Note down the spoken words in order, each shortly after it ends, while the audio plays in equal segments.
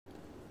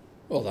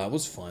Well, that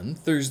was fun.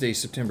 Thursday,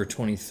 September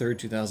 23rd,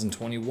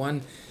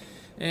 2021.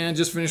 And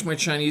just finished my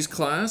Chinese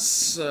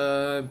class.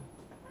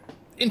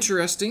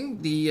 Interesting.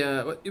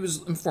 It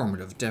was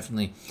informative,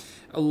 definitely.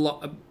 A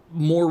lot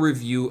more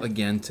review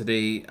again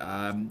today.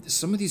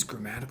 Some of these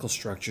grammatical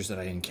structures that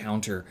I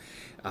encounter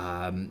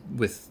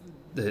with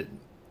the,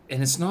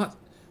 and it's not.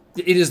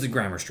 It is the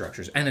grammar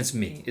structures, and it's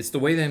me. It's the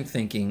way that I'm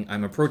thinking.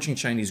 I'm approaching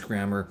Chinese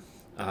grammar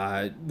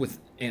with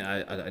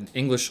an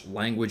English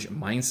language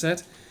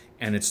mindset,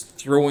 and it's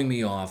throwing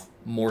me off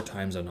more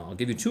times than not. I'll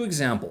give you two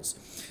examples.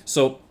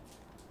 So,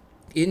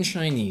 in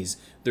Chinese,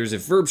 there's a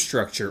verb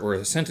structure or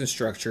a sentence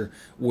structure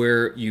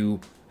where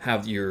you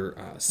have your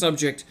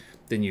subject,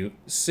 then you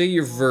say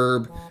your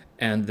verb,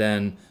 and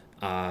then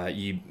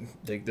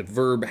the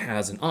verb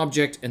has an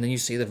object, and then you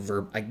say the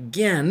verb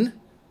again,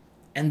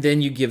 and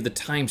then you give the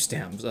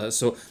timestamps.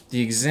 So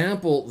the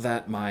example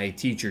that my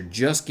teacher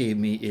just gave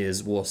me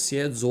is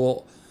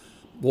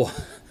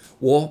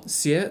我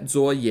写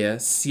作业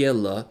写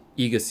了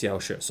1个小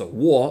时. So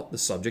我, the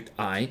subject,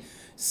 I,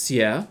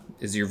 写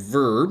is your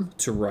verb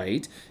to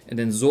write, and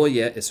then 作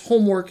业 is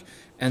homework,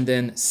 and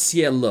then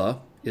写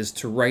了 is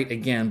to write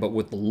again, but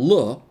with the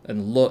l,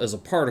 and l is a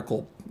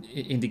particle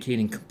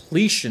indicating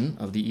completion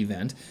of the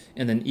event,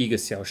 and then 1个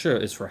小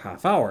时 is for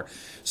half hour.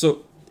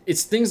 So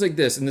it's things like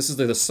this, and this is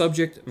the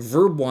subject,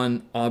 verb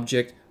one,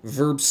 object,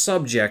 verb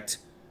subject,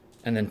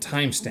 and then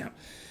timestamp.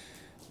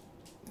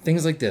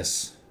 Things like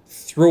this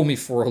throw me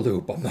for a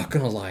loop, I'm not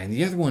gonna lie. And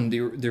the other one,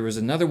 there was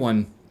another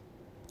one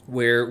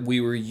where we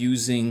were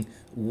using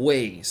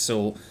Wei.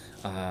 So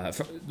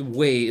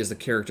Wei is the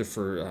character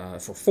for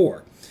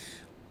 4.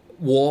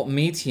 我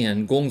每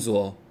天工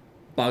作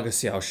8个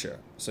小时.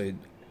 So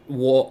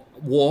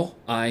我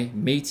I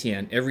每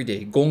天 every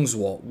day 工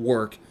作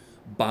work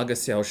 8个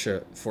小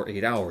时 for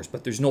 8 hours,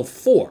 but there's no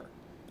for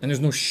and there's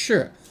no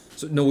是,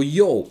 so no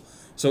yo.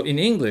 So in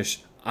English,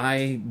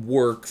 I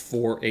work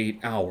for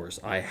 8 hours.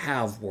 I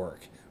have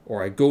work,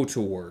 or I go to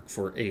work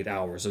for 8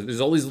 hours. So there's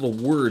all these little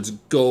words,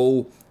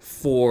 go,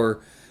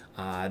 for,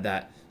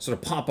 that sort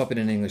of pop up in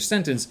an English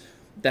sentence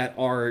that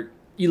are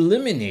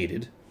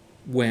eliminated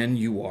when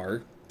you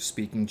are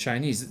speaking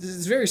Chinese.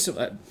 It's very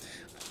simple.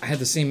 I had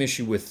the same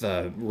issue with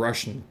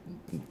Russian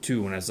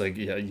too when I was like,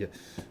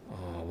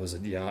 was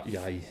it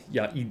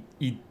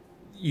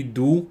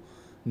idu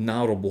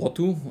na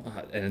robotu,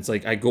 and it's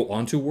like I go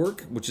on to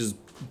work, which is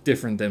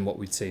different than what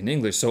we'd say in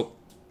English. So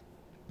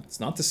it's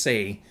not to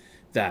say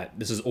that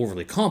this is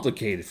overly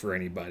complicated for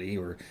anybody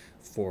or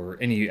for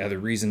any other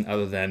reason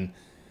other than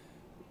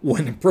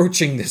when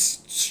approaching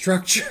this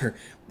structure,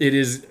 it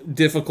is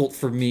difficult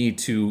for me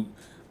to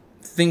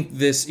think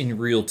this in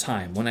real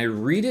time. When I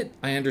read it,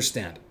 I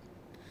understand it.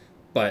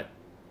 But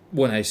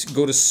when I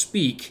go to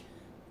speak,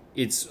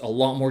 it's a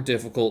lot more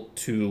difficult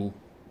to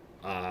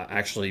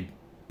actually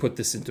put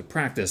this into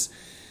practice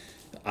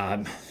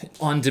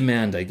on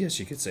demand, I guess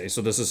you could say.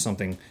 So this is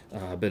something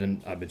I've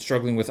been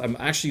struggling with. I'm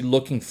actually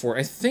looking for,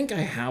 I think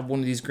I have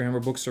one of these grammar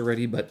books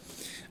already, but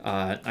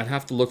I'd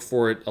have to look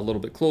for it a little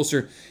bit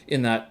closer,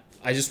 in that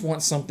I just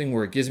want something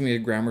where it gives me a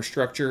grammar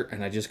structure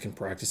and I just can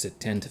practice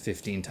it 10 to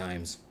 15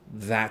 times.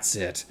 That's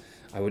it.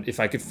 If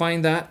I could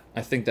find that,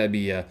 I think that'd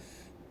be a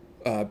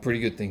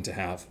pretty good thing to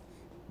have.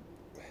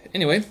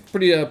 Anyway,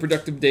 pretty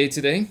productive day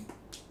today.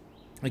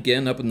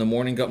 Again, up in the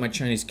morning, got my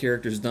Chinese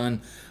characters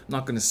done. I'm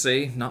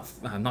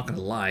not gonna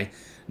lie,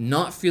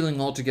 not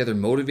feeling altogether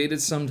motivated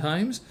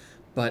sometimes,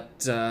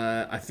 but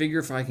I figure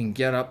if I can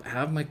get up,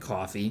 have my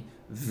coffee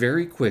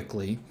very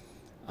quickly,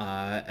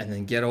 and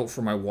then get out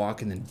for my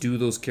walk and then do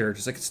those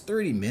characters. Like, it's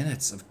 30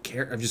 minutes of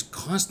just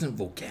constant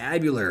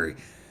vocabulary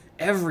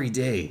every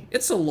day.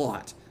 It's a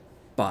lot.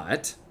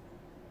 But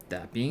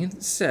that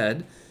being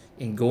said,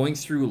 in going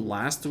through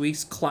last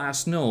week's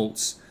class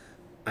notes,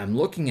 I'm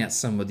looking at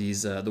some of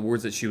these, the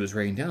words that she was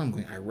writing down. I'm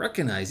going, I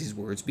recognize these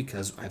words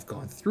because I've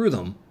gone through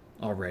them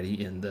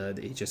already in the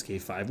HSK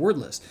 5 word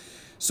list.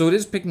 So it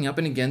is picking up.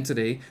 And again,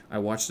 today I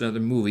watched another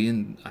movie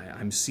and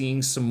I'm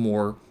seeing some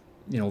more,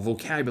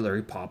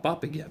 vocabulary pop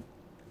up again.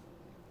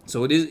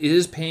 So it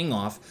is paying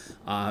off.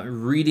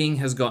 Reading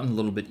has gotten a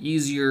little bit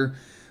easier.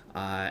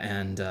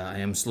 And I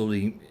am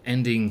slowly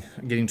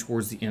getting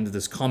towards the end of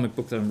this comic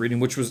book that I'm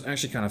reading, which was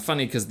actually kind of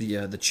funny because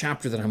the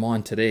chapter that I'm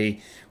on today,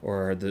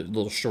 or the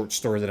little short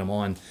story that I'm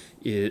on,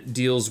 it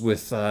deals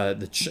with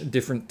the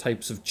different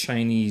types of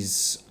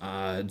Chinese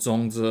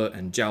zongzi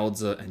and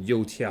jiaozi and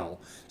youtiao.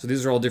 So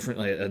these are all different.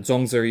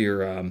 Zongzi are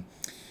your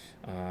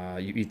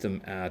you eat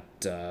them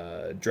at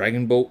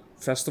Dragon Boat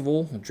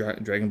Festival,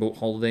 Dragon Boat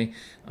Holiday.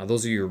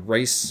 Those are your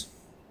rice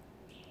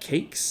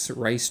cakes,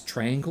 rice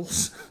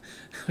triangles.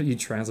 How do you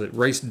translate?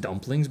 Rice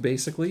dumplings,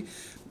 basically.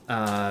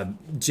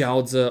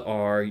 Jiaozi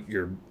are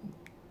your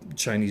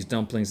Chinese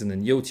dumplings, and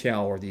then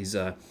youtiao are these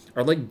are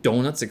like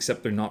donuts,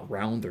 except they're not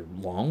round; they're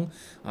long.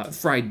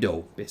 Fried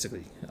dough,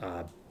 basically,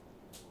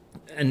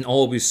 and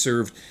always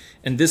served.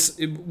 And this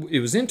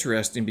it was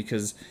interesting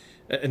because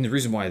And the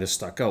reason why this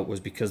stuck out was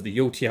because the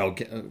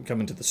Youtiao come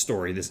into the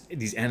story.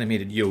 These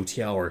animated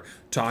Youtiao are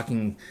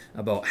talking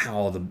about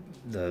how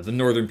the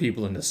northern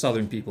people and the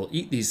southern people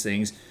eat these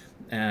things,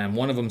 and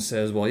one of them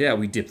says, "Well, yeah,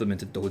 we dip them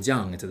into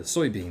doujiang, into the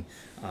soybean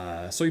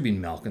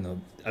milk." And the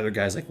other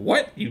guy's like,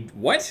 "What? You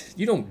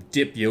don't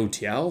dip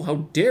Youtiao? How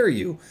dare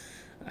you?"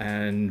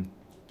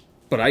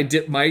 But I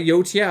dip my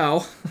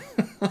Youtiao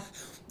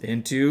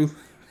into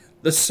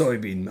the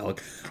soybean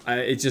milk.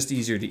 It's just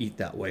easier to eat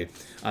that way.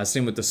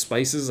 Same with the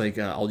spices. Like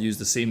I'll use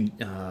the same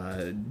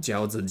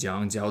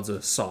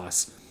jiaozi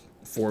sauce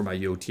for my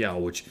youtiao,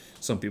 which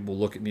some people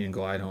look at me and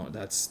go, "I don't.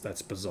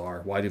 That's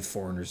bizarre. Why do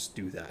foreigners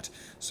do that?"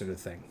 Sort of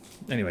thing.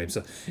 Anyway, it's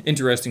an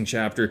interesting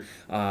chapter.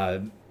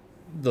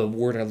 The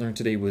word I learned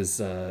today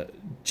was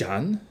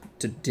jan,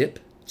 to dip,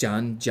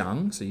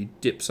 jiang. So you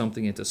dip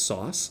something into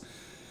sauce.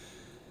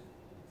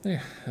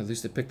 There, at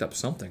least it picked up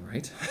something,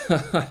 right?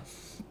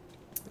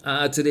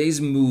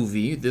 Today's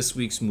movie, this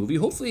week's movie.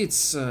 Hopefully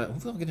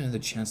I'll get another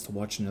chance to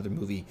watch another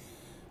movie,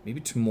 maybe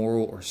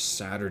tomorrow or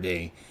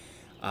Saturday.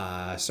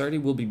 Saturday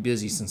will be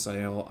busy since I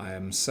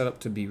am set up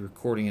to be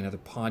recording another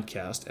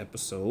podcast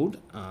episode.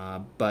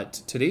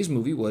 But today's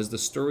movie was the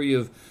story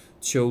of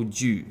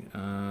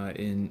Qiuju.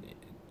 In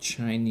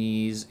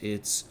Chinese,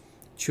 it's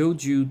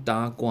Qiuju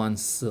Da Guan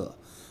Se.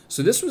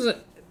 So this was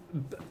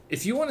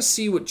if you want to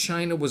see what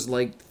China was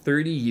like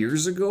 30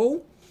 years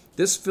ago,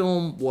 this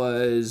film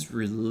was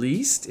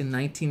released in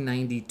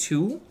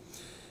 1992.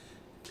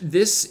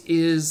 This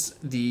is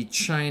the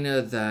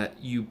China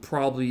that you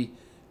probably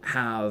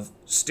have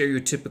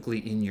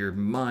stereotypically in your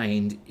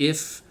mind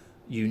if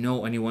you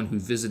know anyone who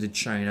visited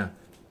China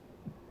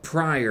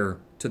prior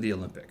to the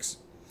Olympics.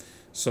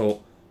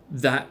 So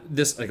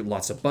like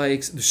lots of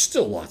bikes, there's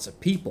still lots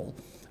of people.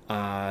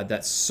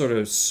 That sort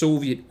of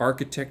Soviet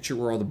architecture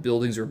where all the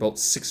buildings are about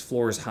 6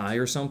 floors high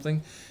or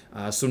something.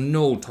 So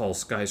no tall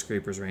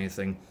skyscrapers or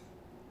anything.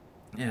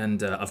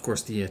 And, of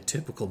course, the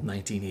typical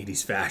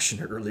 1980s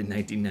fashion or early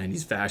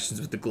 1990s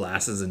fashions with the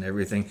glasses and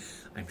everything.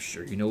 I'm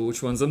sure you know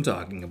which ones I'm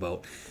talking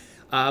about.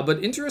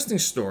 But interesting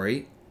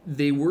story.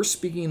 They were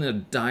speaking in a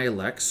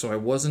dialect, so I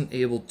wasn't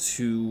able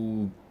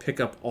to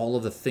pick up all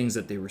of the things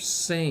that they were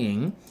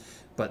saying.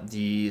 But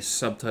the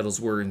subtitles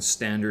were in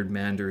standard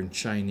Mandarin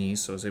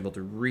Chinese, so I was able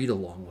to read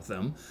along with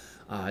them.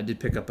 I did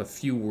pick up a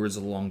few words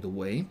along the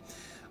way.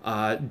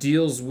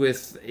 Deals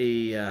with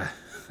a...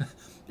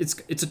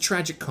 it's a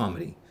tragic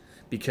comedy,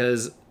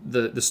 because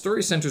the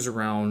story centers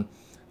around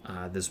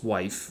this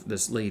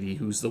lady,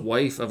 who's the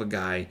wife of a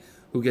guy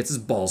who gets his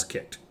balls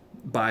kicked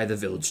by the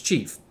village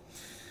chief.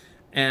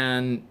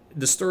 And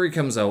the story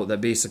comes out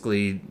that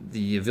basically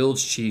the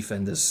village chief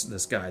and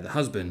this guy, the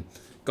husband,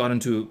 got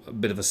into a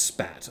bit of a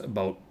spat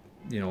about,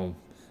 and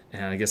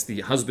I guess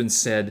the husband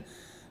said,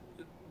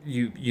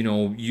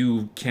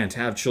 you can't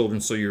have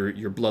children, so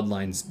your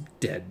bloodline's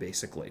dead,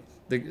 basically.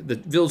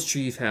 The village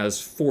chief has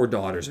 4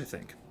 daughters, I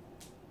think.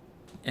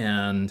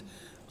 And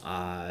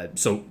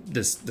so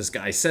this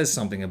guy says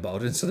something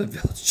about it, so the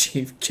village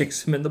chief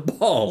kicks him in the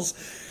balls,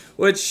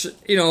 which,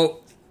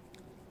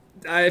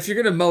 if you're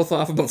going to mouth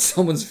off about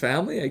someone's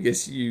family, I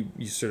guess you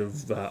sort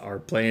of are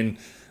playing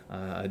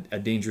a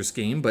dangerous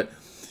game. But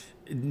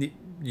the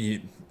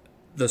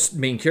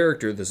main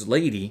character, this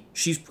lady,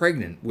 she's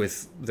pregnant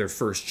with their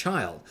first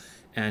child,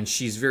 and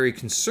she's very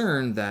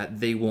concerned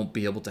that they won't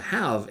be able to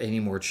have any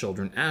more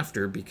children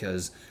after,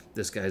 because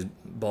this guy's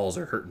balls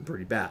are hurting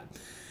pretty bad.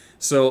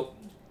 So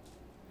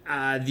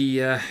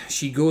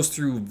she goes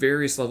through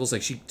various levels.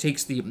 Like, she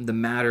takes the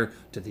matter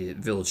to the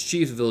village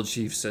chief. The village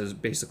chief says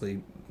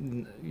basically,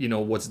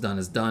 what's done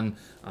is done.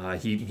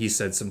 He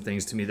said some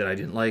things to me that I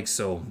didn't like,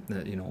 so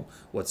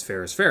what's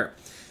fair is fair.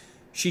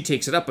 She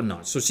takes it up a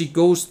notch. So she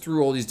goes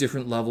through all these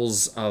different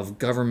levels of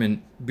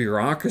government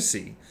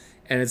bureaucracy,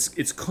 and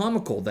it's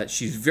comical that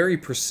she's very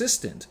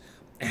persistent,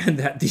 and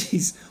that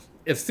these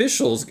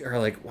officials are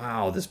like,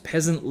 wow, this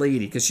peasant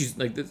lady, because she's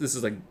like, this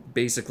is like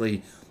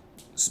basically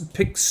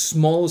pick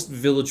smallest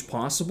village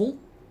possible.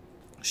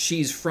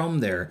 She's from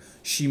there.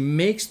 She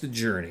makes the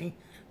journey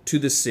to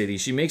the city.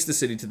 She makes the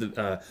city to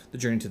the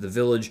journey to the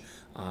village,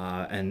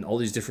 and all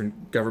these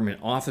different government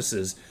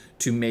offices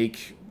to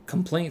make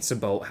complaints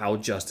about how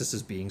justice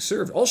is being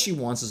served. All she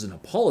wants is an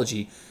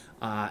apology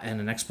and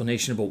an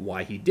explanation about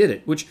why he did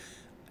it, which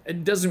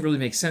it doesn't really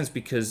make sense,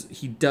 because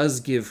he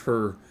does give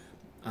her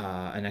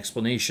an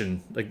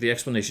explanation. Like, the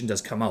explanation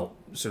does come out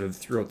sort of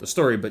throughout the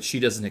story, but she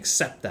doesn't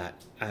accept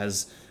that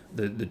as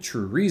the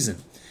true reason.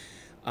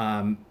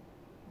 And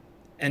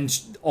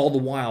all the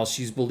while,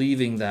 she's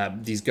believing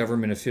that these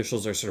government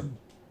officials are sort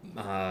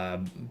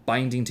of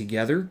binding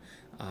together,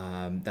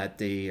 that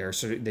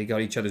they got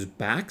each other's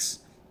backs,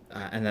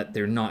 and that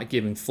they're not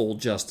giving full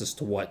justice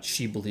to what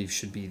she believes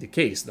should be the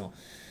case. Though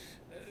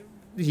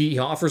he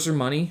offers her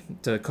money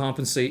to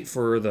compensate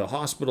for the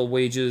hospital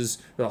wages,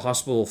 the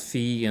hospital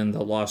fee, and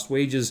the lost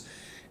wages.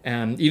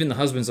 And even the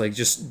husband's like,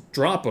 just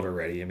drop it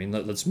already. I mean,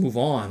 let's move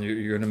on.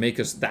 You're going to make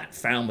us that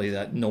family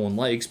that no one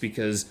likes,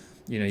 because,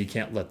 you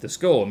can't let this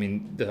go. I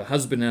mean, the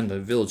husband and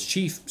the village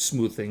chief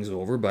smooth things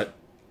over, but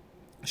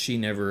she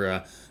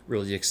never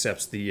really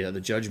accepts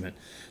the judgment.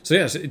 So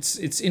yes,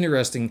 it's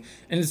interesting,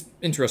 and it's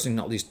interesting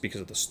not least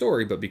because of the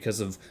story, but because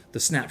of the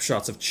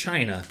snapshots of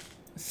China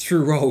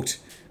throughout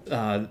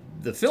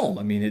the film.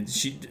 I mean,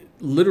 she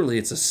literally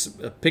it's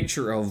a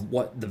picture of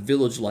what the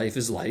village life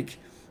is like.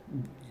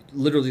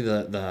 Literally,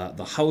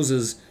 the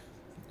houses,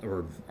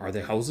 or are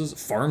they houses?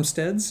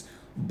 Farmsteads,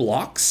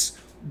 blocks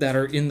that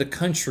are in the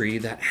country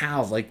that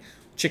have like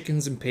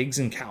chickens and pigs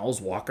and cows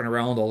walking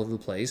around all over the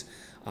place.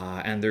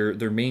 And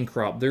their main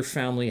crop, their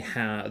family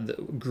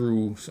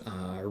grew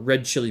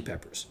red chili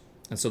peppers,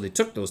 and so they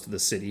took those to the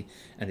city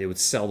and they would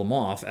sell them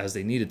off as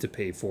they needed to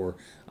pay for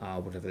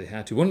whatever they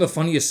had to. One of the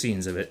funniest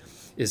scenes of it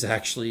is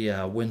actually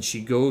when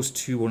she goes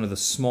to one of the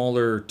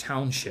smaller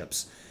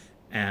townships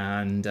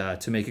and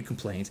to make a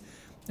complaint,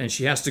 and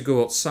she has to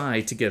go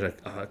outside to get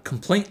a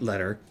complaint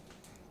letter.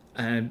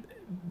 And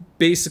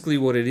basically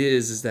what it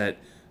is that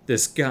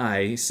this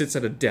guy sits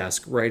at a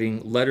desk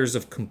writing letters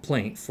of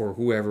complaint for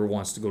whoever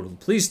wants to go to the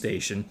police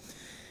station,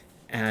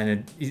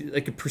 and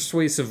like a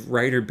persuasive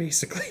writer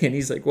basically. And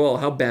he's like, well,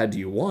 how bad do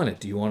you want it?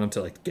 Do you want him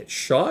to like get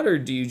shot, or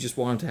do you just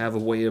want him to have a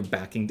way of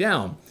backing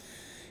down?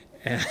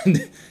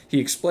 And he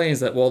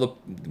explains that, well,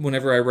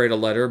 whenever I write a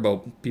letter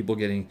about people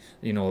getting,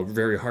 a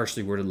very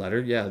harshly worded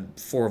letter, yeah,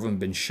 4 of them have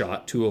been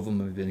shot, 2 of them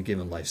have been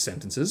given life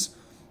sentences.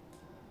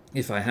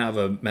 If I have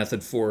a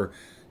method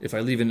if I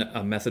leave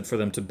a method for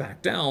them to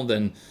back down,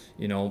 then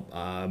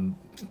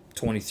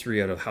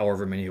 23 out of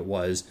however many it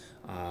was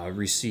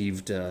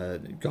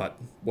got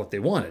what they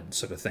wanted,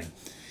 sort of thing.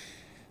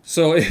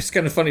 So it's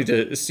kind of funny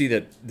to see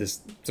that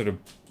this sort of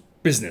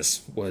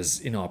business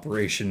was in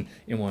operation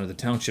in one of the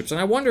townships,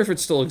 and I wonder if it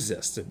still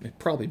exists. It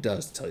probably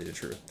does, to tell you the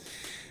truth.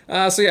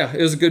 So yeah,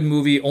 it was a good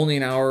movie. Only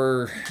an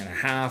hour and a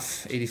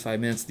half, 85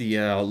 minutes. The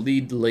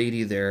lead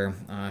lady there,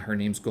 her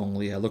name's Gong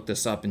Li. I looked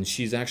this up, and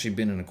she's actually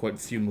been in quite a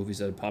few movies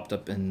that have popped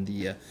up in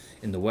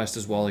the West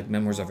as well, like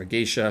Memoirs of a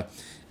Geisha,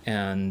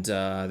 and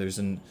there's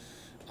an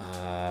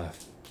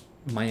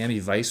Miami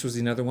Vice was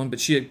another one, but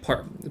she had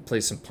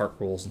plays some part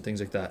roles and things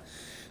like that.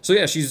 So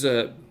yeah, she's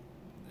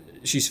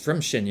from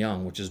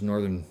Shenyang, which is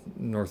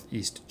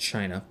northeast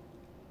China.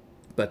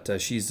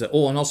 But she's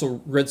and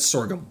also Red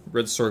Sorghum.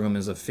 Red Sorghum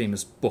is a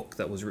famous book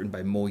that was written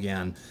by Mo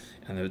Yan,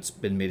 and it's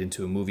been made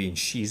into a movie, and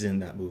she's in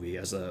that movie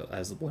as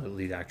one of the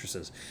lead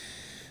actresses.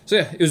 So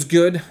yeah, it was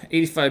good.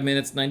 85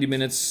 minutes, 90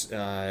 minutes.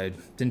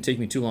 Didn't take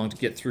me too long to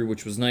get through,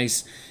 which was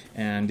nice,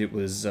 and it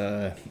was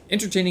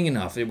entertaining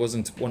enough. It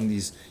wasn't one of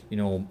these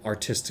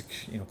artistic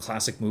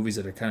classic movies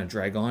that are kind of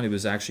drag on. It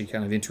was actually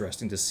kind of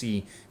interesting to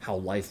see how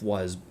life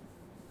was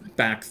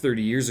back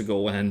 30 years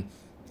ago, and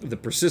the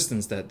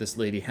persistence that this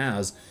lady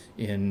has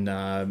in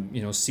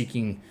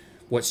seeking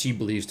what she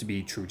believes to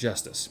be true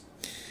justice.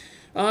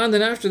 And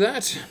then after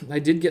that, I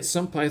did get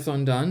some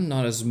Python done,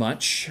 not as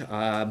much.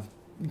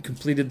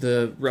 Completed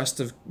the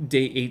rest of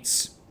day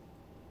 8's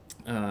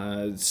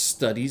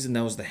studies, and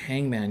that was the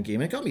Hangman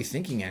game. It got me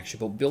thinking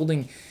actually about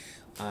building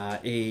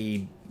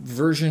a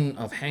version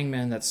of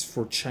Hangman that's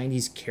for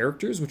Chinese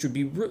characters, which would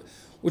be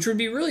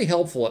really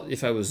helpful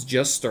if I was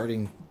just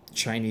starting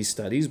Chinese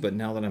studies, but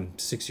now that I'm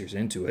 6 years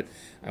into it,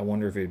 I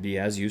wonder if it would be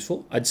as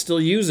useful. I'd still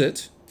use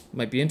it.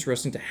 Might be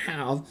interesting to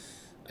have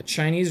a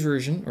Chinese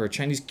version or a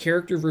Chinese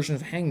character version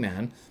of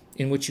Hangman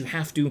in which you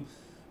have to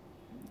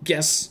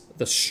guess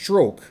the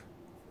stroke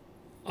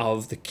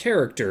of the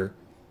character,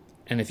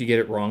 and if you get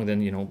it wrong,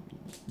 then a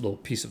little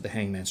piece of the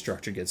Hangman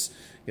structure gets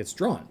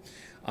drawn.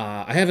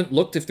 I haven't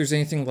looked if there's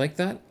anything like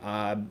that,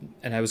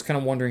 and I was kind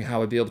of wondering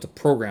how I'd be able to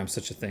program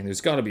such a thing. There's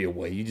got to be a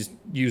way. You just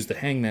use the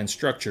Hangman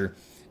structure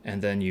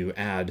and then you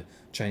add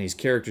Chinese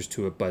characters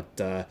to it, but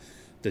the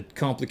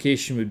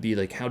complication would be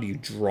like, how do you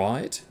draw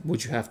it?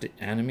 Would you have to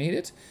animate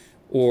it,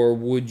 or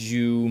would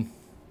you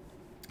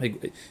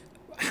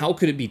how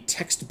could it be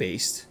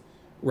text-based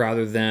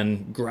rather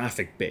than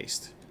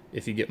graphic-based,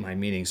 if you get my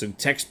meaning? So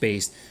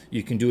text-based,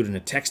 you can do it in a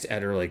text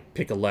editor, like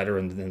pick a letter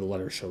and then the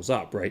letter shows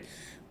up, right?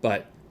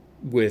 But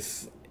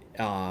with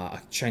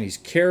a Chinese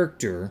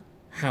character,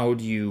 how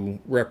do you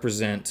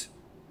represent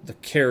the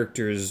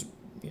characters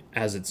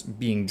as it's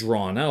being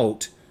drawn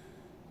out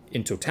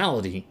in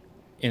totality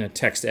in a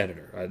text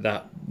editor?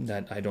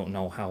 That I don't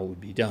know how it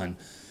would be done.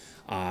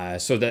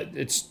 So that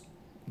it's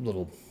a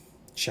little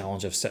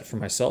challenge I've set for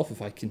myself.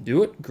 If I can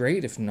do it,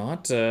 great. If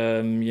not,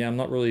 I'm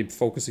not really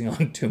focusing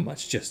on too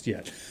much just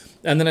yet.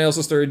 And then I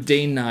also started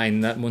day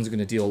 9. That one's going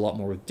to deal a lot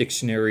more with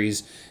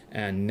dictionaries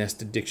and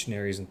nested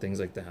dictionaries and things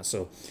like that.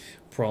 So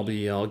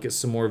probably I'll get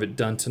some more of it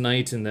done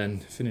tonight and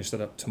then finish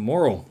that up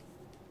tomorrow.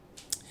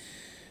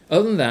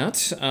 Other than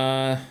that,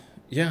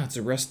 it's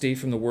a rest day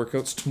from the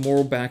workouts.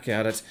 Tomorrow back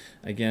at it.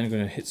 Again, I'm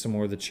going to hit some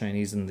more of the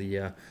Chinese and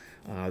the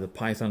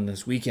Python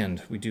this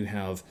weekend. We do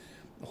have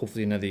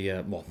hopefully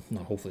another,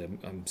 not hopefully,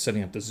 I'm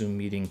setting up the Zoom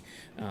meeting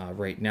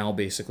right now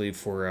basically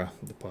for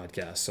the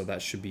podcast. So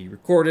that should be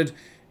recorded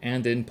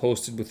and then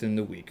posted within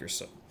the week or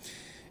so.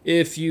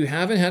 If you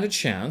haven't had a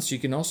chance, you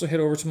can also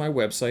head over to my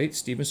website,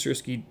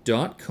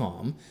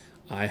 stevensersky.com.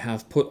 I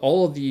have put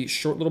all of the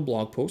short little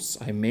blog posts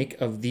I make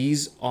of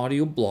these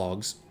audio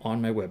blogs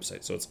on my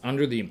website. So it's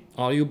under the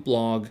audio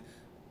blog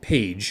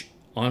page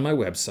on my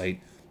website.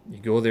 You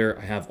go there.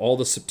 I have all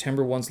the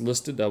September ones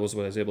listed. That was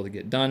what I was able to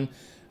get done.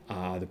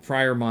 The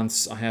prior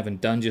months I haven't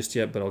done just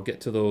yet, but I'll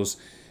get to those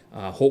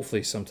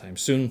hopefully sometime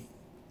soon.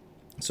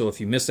 So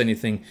if you missed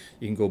anything,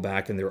 you can go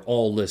back and they're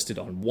all listed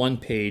on one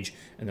page.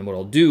 And then what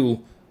I'll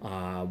do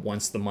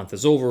once the month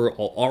is over,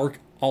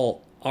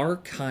 I'll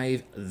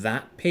archive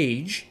that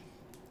page,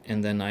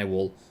 and then I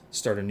will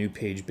start a new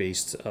page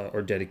based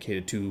or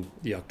dedicated to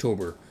the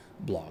October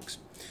blogs.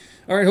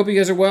 All right, hope you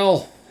guys are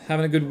well,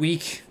 having a good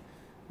week.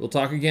 We'll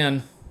talk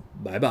again.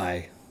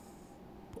 Bye-bye.